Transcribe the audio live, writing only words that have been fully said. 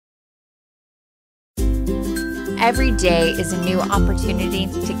every day is a new opportunity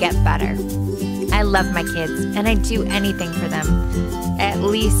to get better. I love my kids, and I do anything for them, at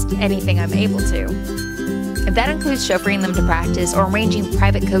least anything I'm able to. If that includes chauffeuring them to practice or arranging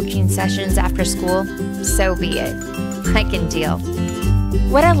private coaching sessions after school, so be it. I can deal.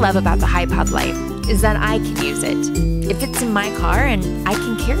 What I love about the iPod Lite is that I can use it. It fits in my car and I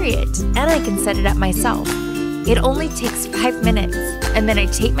can carry it, and I can set it up myself. It only takes 5 minutes, and then I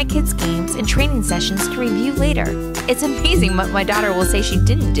tape my kids' games and training sessions to review later. It's amazing what my daughter will say she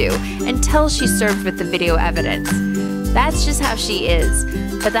didn't do until she's served with the video evidence. That's just how she is,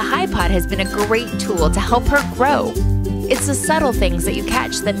 but the iPod has been a great tool to help her grow. It's the subtle things that you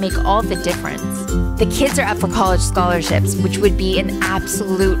catch that make all the difference. The kids are up for college scholarships, which would be an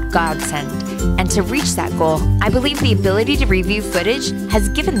absolute godsend. And to reach that goal, I believe the ability to review footage has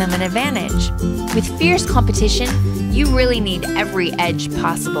given them an advantage. With fierce competition, you really need every edge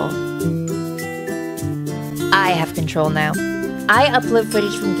possible. I have control now. I upload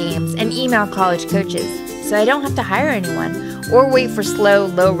footage from games and email college coaches, so I don't have to hire anyone or wait for slow,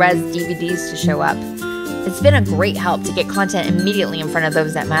 low-res DVDs to show up. It's been a great help to get content immediately in front of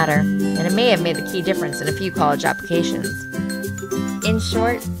those that matter, and it may have made the key difference in a few college applications. In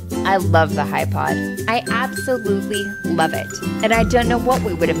short, I love the iPod. I absolutely love it, and I don't know what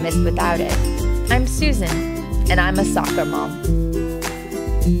we would have missed without it. I'm Susan, and I'm a soccer mom.